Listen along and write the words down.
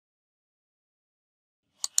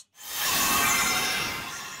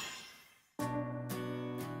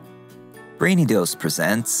BRAINY Dose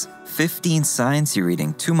presents 15 signs you're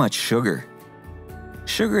eating too much sugar.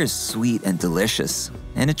 Sugar is sweet and delicious,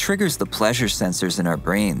 and it triggers the pleasure sensors in our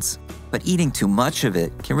brains. But eating too much of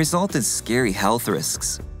it can result in scary health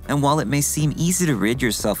risks. And while it may seem easy to rid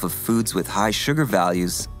yourself of foods with high sugar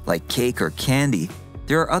values, like cake or candy,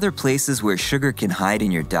 there are other places where sugar can hide in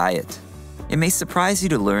your diet. It may surprise you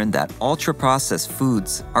to learn that ultra-processed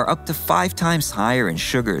foods are up to 5 times higher in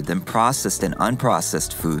sugar than processed and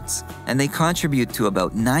unprocessed foods, and they contribute to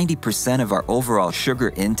about 90% of our overall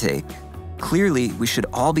sugar intake. Clearly, we should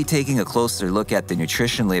all be taking a closer look at the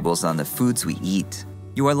nutrition labels on the foods we eat.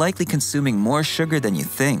 You are likely consuming more sugar than you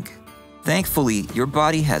think. Thankfully, your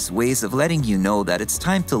body has ways of letting you know that it's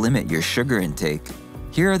time to limit your sugar intake.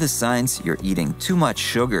 Here are the signs you're eating too much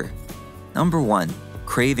sugar. Number 1.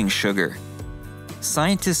 Craving sugar.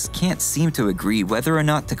 Scientists can't seem to agree whether or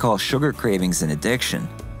not to call sugar cravings an addiction.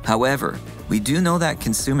 However, we do know that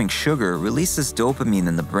consuming sugar releases dopamine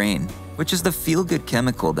in the brain, which is the feel-good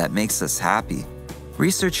chemical that makes us happy.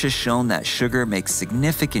 Research has shown that sugar makes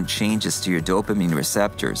significant changes to your dopamine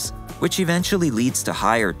receptors, which eventually leads to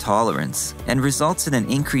higher tolerance and results in an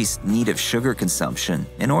increased need of sugar consumption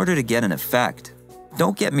in order to get an effect.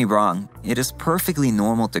 Don't get me wrong, it is perfectly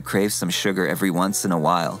normal to crave some sugar every once in a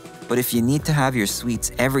while, but if you need to have your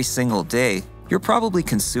sweets every single day, you're probably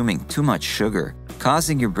consuming too much sugar,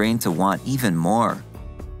 causing your brain to want even more.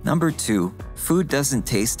 Number 2. Food doesn't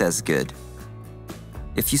taste as good.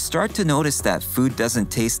 If you start to notice that food doesn't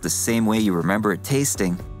taste the same way you remember it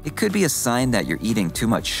tasting, it could be a sign that you're eating too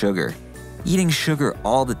much sugar. Eating sugar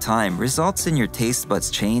all the time results in your taste buds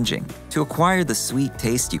changing to acquire the sweet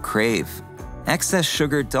taste you crave. Excess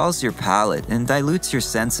sugar dulls your palate and dilutes your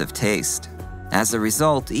sense of taste. As a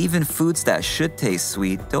result, even foods that should taste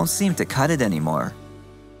sweet don't seem to cut it anymore.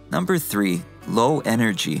 Number 3. Low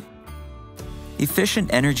energy.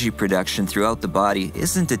 Efficient energy production throughout the body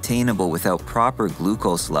isn't attainable without proper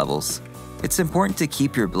glucose levels. It's important to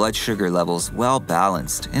keep your blood sugar levels well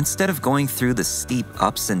balanced instead of going through the steep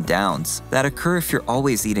ups and downs that occur if you're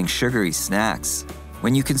always eating sugary snacks.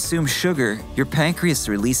 When you consume sugar, your pancreas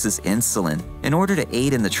releases insulin in order to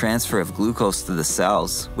aid in the transfer of glucose to the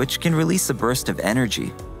cells, which can release a burst of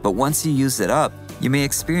energy. But once you use it up, you may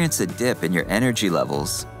experience a dip in your energy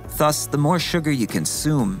levels. Thus, the more sugar you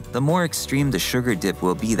consume, the more extreme the sugar dip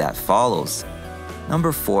will be that follows.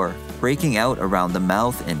 Number 4. Breaking out around the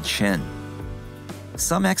mouth and chin.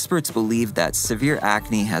 Some experts believe that severe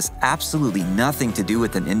acne has absolutely nothing to do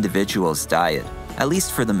with an individual's diet, at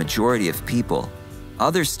least for the majority of people.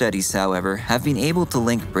 Other studies, however, have been able to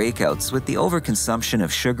link breakouts with the overconsumption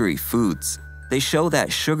of sugary foods. They show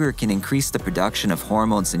that sugar can increase the production of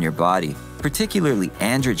hormones in your body, particularly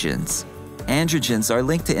androgens. Androgens are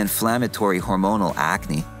linked to inflammatory hormonal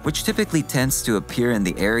acne, which typically tends to appear in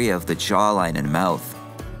the area of the jawline and mouth.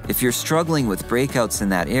 If you're struggling with breakouts in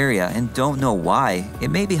that area and don't know why, it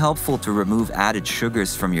may be helpful to remove added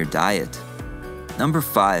sugars from your diet. Number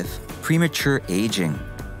 5. Premature aging.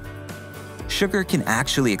 Sugar can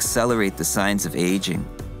actually accelerate the signs of aging.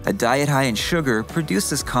 A diet high in sugar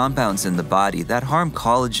produces compounds in the body that harm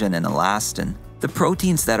collagen and elastin, the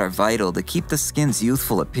proteins that are vital to keep the skin's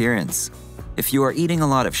youthful appearance. If you are eating a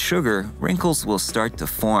lot of sugar, wrinkles will start to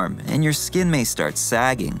form and your skin may start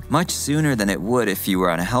sagging much sooner than it would if you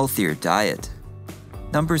were on a healthier diet.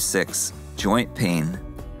 Number 6. Joint pain.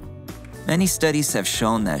 Many studies have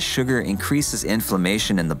shown that sugar increases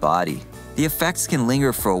inflammation in the body. The effects can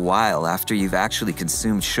linger for a while after you've actually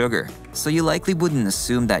consumed sugar, so you likely wouldn't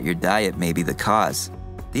assume that your diet may be the cause.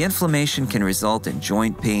 The inflammation can result in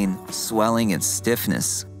joint pain, swelling, and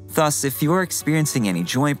stiffness. Thus, if you're experiencing any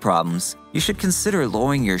joint problems, you should consider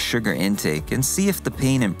lowering your sugar intake and see if the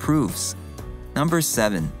pain improves. Number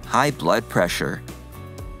 7. High blood pressure.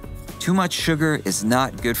 Too much sugar is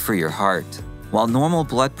not good for your heart. While normal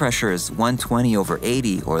blood pressure is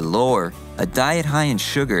 120/80 or lower, a diet high in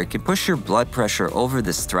sugar can push your blood pressure over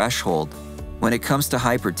this threshold. When it comes to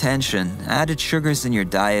hypertension, added sugars in your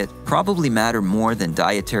diet probably matter more than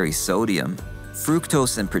dietary sodium.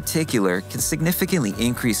 Fructose in particular can significantly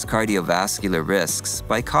increase cardiovascular risks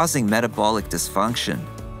by causing metabolic dysfunction.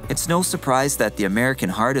 It's no surprise that the American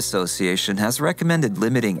Heart Association has recommended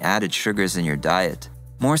limiting added sugars in your diet.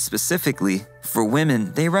 More specifically, for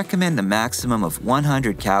women, they recommend a maximum of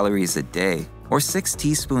 100 calories a day, or 6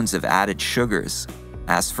 teaspoons of added sugars.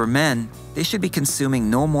 As for men, they should be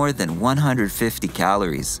consuming no more than 150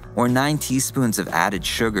 calories, or 9 teaspoons of added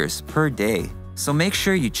sugars per day, so make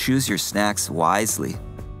sure you choose your snacks wisely.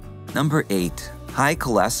 Number 8. High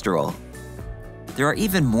cholesterol. There are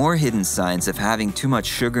even more hidden signs of having too much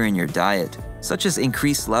sugar in your diet. such as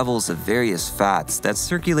increased levels of various fats that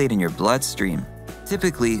circulate in your bloodstream.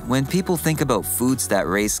 Typically, when people think about foods that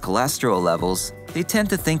raise cholesterol levels, they tend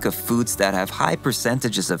to think of foods that have high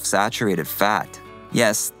percentages of saturated fat.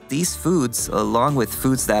 Yes, these foods, along with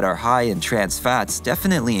foods that are high in trans fats,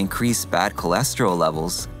 definitely increase bad cholesterol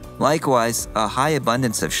levels. Likewise, a high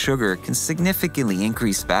abundance of sugar can significantly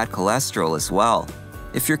increase bad cholesterol as well.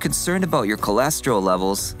 If you're concerned about your cholesterol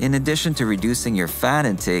levels, in addition to reducing your fat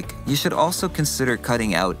intake, you should also consider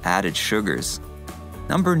cutting out added sugars.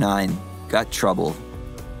 Number 9. Gut trouble.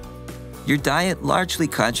 Your diet largely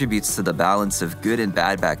contributes to the balance of good and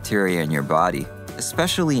bad bacteria in your body,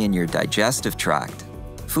 especially in your digestive tract.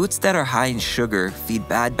 Foods that are high in sugar feed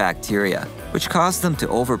bad bacteria, which cause them to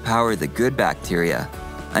overpower the good bacteria.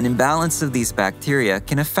 An imbalance of these bacteria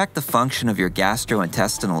can affect the function of your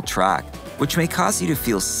gastrointestinal tract, which may cause you to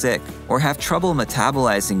feel sick or have trouble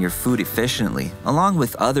metabolizing your food efficiently, along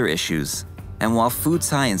with other issues. And while foods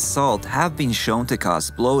high in salt have been shown to cause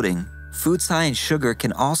bloating, foods high in sugar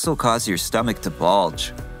can also cause your stomach to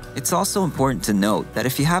bulge. It's also important to note that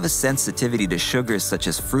if you have a sensitivity to sugars such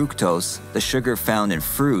as fructose, the sugar found in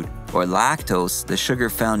fruit, or lactose, the sugar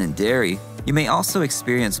found in dairy, you may also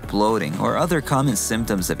experience bloating or other common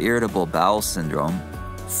symptoms of irritable bowel syndrome.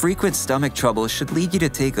 Frequent stomach trouble should lead you to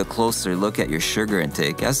take a closer look at your sugar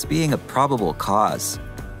intake as being a probable cause.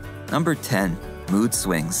 Number 10. Mood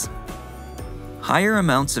swings. Higher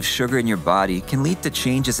amounts of sugar in your body can lead to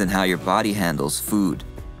changes in how your body handles food.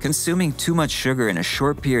 Consuming too much sugar in a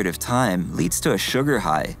short period of time leads to a sugar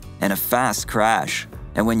high and a fast crash.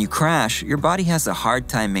 And when you crash, your body has a hard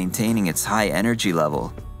time maintaining its high energy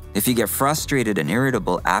level. If you get frustrated and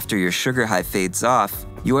irritable after your sugar high fades off,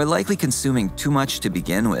 you are likely consuming too much to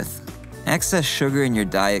begin with. Excess sugar in your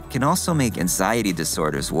diet can also make anxiety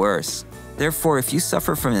disorders worse. Therefore, if you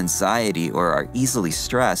suffer from anxiety or are easily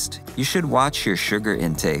stressed, you should watch your sugar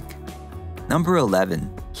intake. Number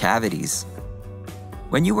 11. Cavities.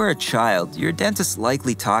 When you were a child, your dentist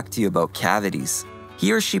likely talked to you about cavities.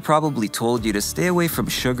 He or she probably told you to stay away from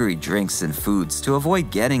sugary drinks and foods to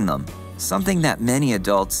avoid getting them, something that many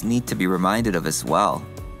adults need to be reminded of as well.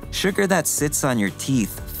 Sugar that sits on your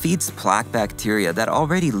teeth feeds plaque bacteria that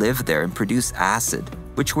already live there and produce acid,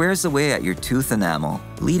 which wears away at your tooth enamel,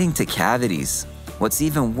 leading to cavities. What's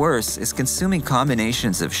even worse is consuming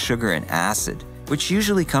combinations of sugar and acid, which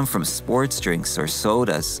usually come from sports drinks or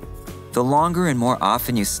sodas. The longer and more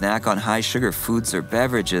often you snack on high-sugar foods or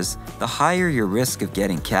beverages, the higher your risk of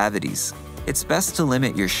getting cavities. It's best to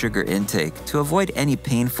limit your sugar intake to avoid any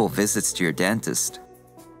painful visits to your dentist.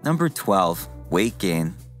 Number 12. Weight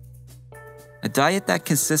gain. A diet that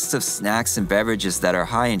consists of snacks and beverages that are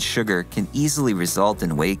high in sugar can easily result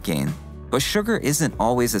in weight gain. But sugar isn't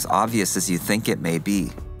always as obvious as you think it may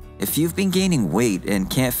be. If you've been gaining weight and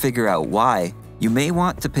can't figure out why, you may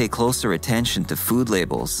want to pay closer attention to food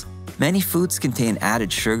labels. Many foods contain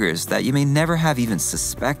added sugars that you may never have even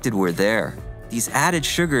suspected were there. These added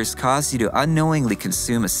sugars cause you to unknowingly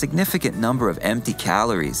consume a significant number of empty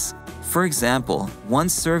calories. For example, one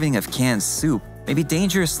serving of canned soup may be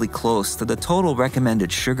dangerously close to the total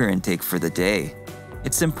recommended sugar intake for the day.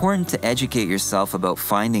 It's important to educate yourself about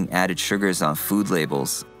finding added sugars on food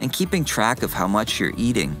labels and keeping track of how much you're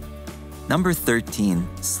eating. Number 13.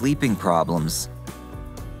 Sleeping problems.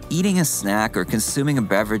 Eating a snack or consuming a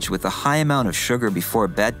beverage with a high amount of sugar before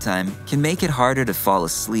bedtime can make it harder to fall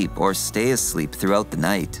asleep or stay asleep throughout the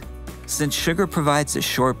night. Since sugar provides a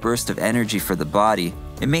short burst of energy for the body,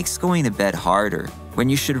 it makes going to bed harder, when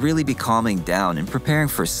you should really be calming down and preparing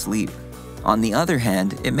for sleep. On the other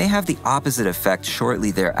hand, it may have the opposite effect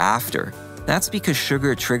shortly thereafter. That's because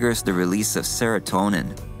sugar triggers the release of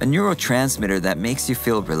serotonin, a neurotransmitter that makes you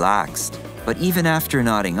feel relaxed. But even after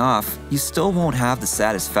nodding off, you still won't have the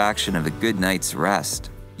satisfaction of a good night's rest.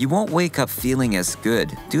 You won't wake up feeling as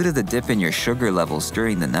good due to the dip in your sugar levels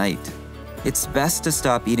during the night. It's best to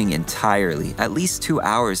stop eating entirely at least 2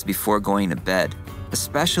 hours before going to bed,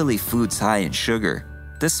 especially foods high in sugar.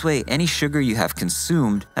 This way, any sugar you have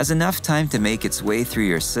consumed has enough time to make its way through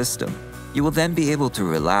your system. You will then be able to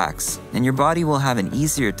relax, and your body will have an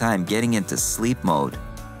easier time getting into sleep mode.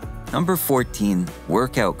 Number 14.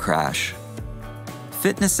 Workout crash.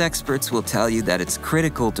 Fitness experts will tell you that it's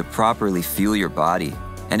critical to properly fuel your body.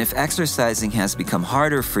 And if exercising has become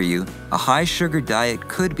harder for you, a high-sugar diet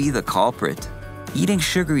could be the culprit. Eating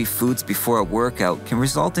sugary foods before a workout can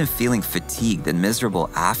result in feeling fatigued and miserable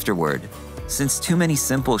afterward. Since too many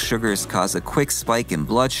simple sugars cause a quick spike in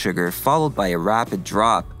blood sugar followed by a rapid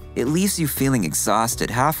drop, it leaves you feeling exhausted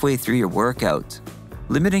halfway through your workout.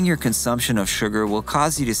 Limiting your consumption of sugar will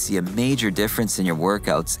cause you to see a major difference in your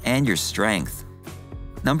workouts and your strength.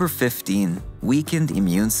 Number 15. weakened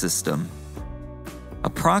immune system.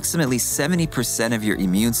 Approximately 70% of your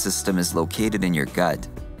immune system is located in your gut,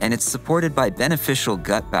 and it's supported by beneficial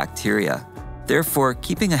gut bacteria. Therefore,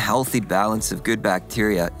 keeping a healthy balance of good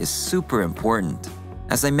bacteria is super important.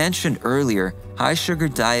 As I mentioned earlier, high sugar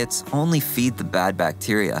diets only feed the bad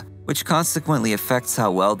bacteria, which consequently affects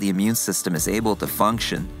how well the immune system is able to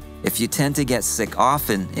function. If you tend to get sick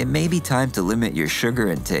often, it may be time to limit your sugar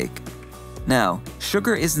intake. Now,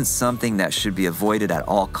 sugar isn't something that should be avoided at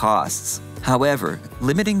all costs. However,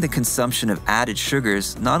 limiting the consumption of added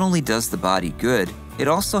sugars not only does the body good, it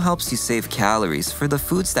also helps you save calories for the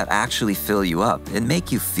foods that actually fill you up and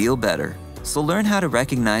make you feel better. So learn how to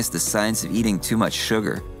recognize the signs of eating too much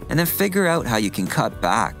sugar, and then figure out how you can cut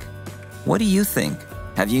back. What do you think?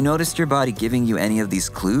 Have you noticed your body giving you any of these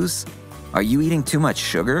clues? Are you eating too much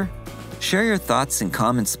sugar? Share your thoughts in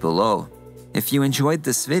comments below. If you enjoyed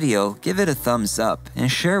this video, give it a thumbs up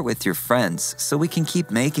and share it with your friends so we can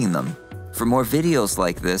keep making them. For more videos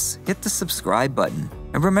like this, hit the subscribe button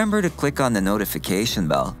and remember to click on the notification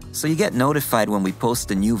bell so you get notified when we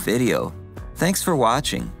post a new video. Thanks for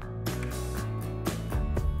watching.